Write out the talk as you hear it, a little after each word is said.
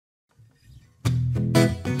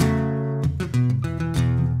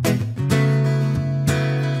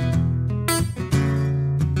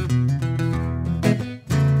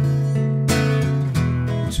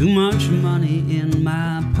too much money in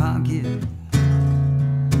my pocket.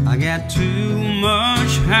 I got too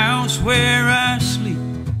much house where I sleep,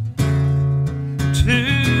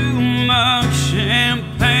 too much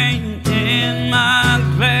champagne in my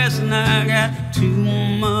glass, and I got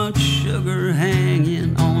too much sugar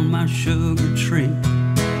hanging on my sugar tree.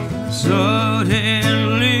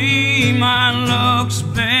 Suddenly my luck's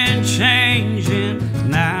been changing.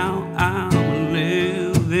 Now I'm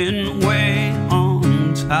living way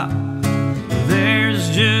on top. There's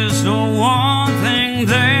just one thing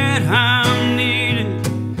that I'm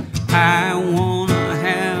needing. I wanna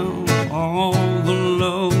have all the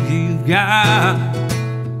love you've got.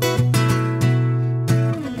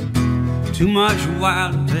 Too much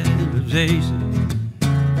wild temptation,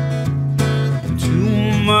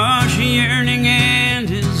 too much yearning and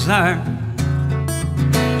desire,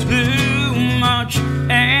 too much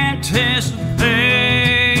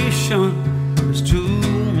anticipation. There's too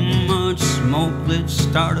much smoke, let's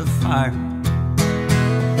start a fire.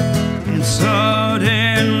 And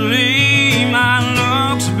suddenly my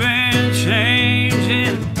luck's been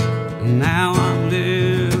changing. Now I'm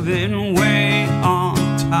living way on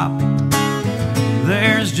top.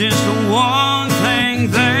 There's just one thing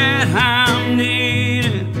that I'm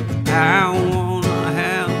needing. I wanna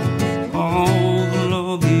have all the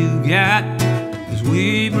love you got, 'cause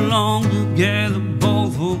we belong together,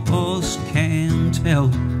 both of us can tell.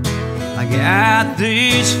 I got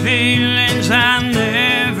these feelings I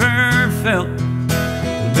never felt.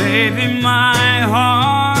 Baby, my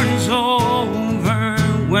heart is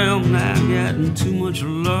overwhelmed. I've gotten too much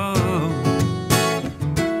love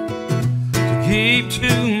to keep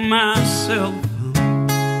to myself.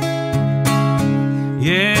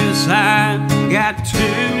 Yes, I've got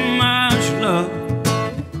too much love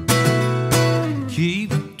to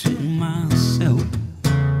keep to myself.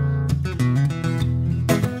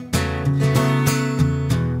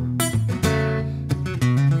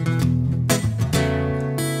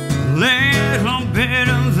 Little bit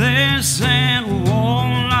of this and a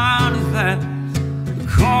whole lot of that.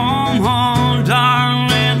 Come on,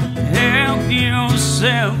 darling, help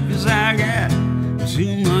yourself, 'cause I got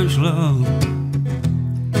too much love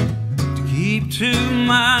to keep to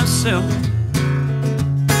myself.